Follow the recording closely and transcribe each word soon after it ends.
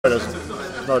It doesn't.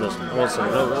 No, it doesn't. It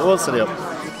won't sit up.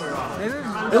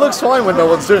 It looks fine when no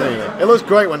one's doing anything. It looks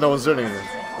great when no one's doing anything.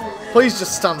 Please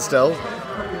just stand still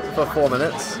for 4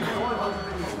 minutes.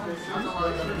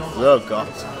 Oh god.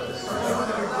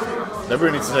 Maybe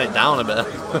we need to turn it down a bit. I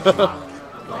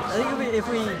think if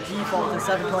we default to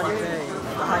 720p,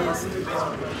 the highest.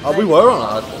 Oh, we were on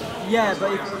that. Yeah,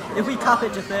 but if we cap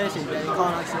it to 30, then it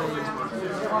can't actually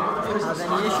have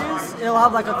any issues. It'll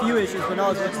have like a few issues, but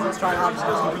not as much as it's trying to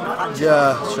have.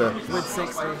 Yeah, sure. With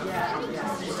 60.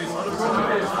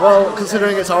 Well,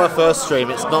 considering it's our first stream,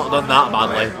 it's not done that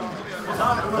badly.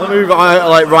 Let me move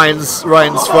like Ryan's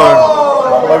phone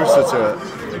closer to it.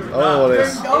 Oh, it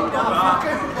is.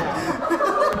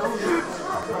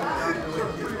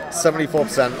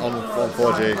 74% on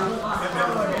 4G.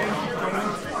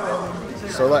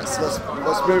 So let's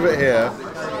move it here.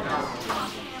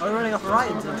 Are we running off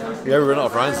Ryan's internet? Yeah, we're running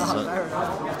off Ryan's internet.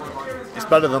 It's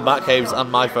better than Batcave's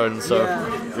and my phone, so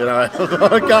yeah. You know I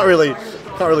can't really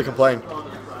complain.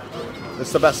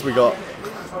 It's the best we got.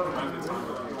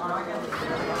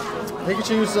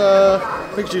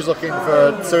 Pikachu's looking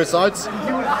for suicides,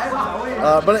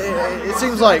 but it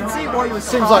seems like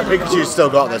Pikachu's still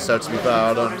got this. So to be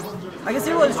fair, I can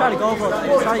see what he's trying to go for. Though.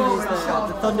 He's trying to use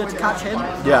the thunder to catch him.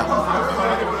 Yeah,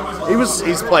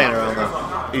 he's playing around though.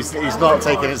 He's not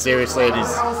taking it seriously, and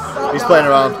he's playing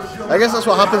around. I guess that's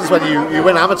what happens when you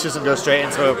win amateurs and go straight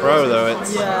into a pro, though.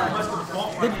 It's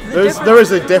there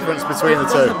is a difference between the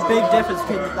two. There's a big difference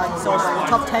between like the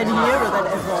top 10 here and then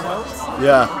everyone else.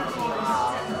 Yeah,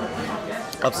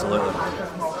 absolutely.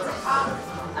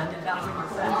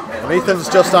 And Ethan's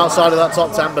just outside of that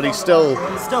top 10, but he's still in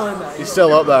there. He's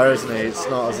still up there, isn't he? It's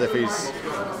not as if he's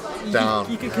down.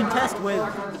 You can contest with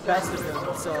the best of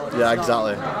them. So yeah,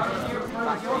 exactly.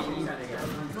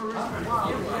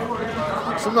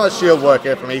 Some nice shield work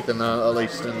here from Ethan, at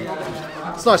least, and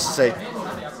it's nice to see.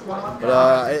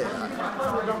 But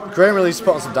Graham really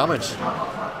put on some damage.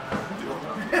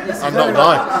 I'm not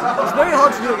lying. It's very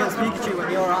hard to do against Pikachu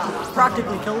when you're at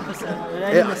practically kill percent.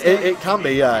 It can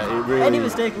be, yeah. It really. Any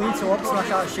mistake leads to up smash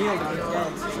out shield.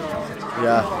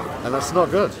 Yeah, and that's not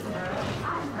good.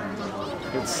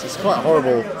 It's quite a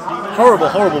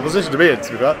horrible position to be in.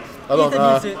 To be fair, I don't.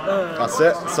 That's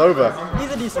it. It's over.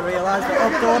 Ethan needs to realise that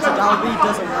up throw to down B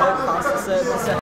doesn't work past a certain percent.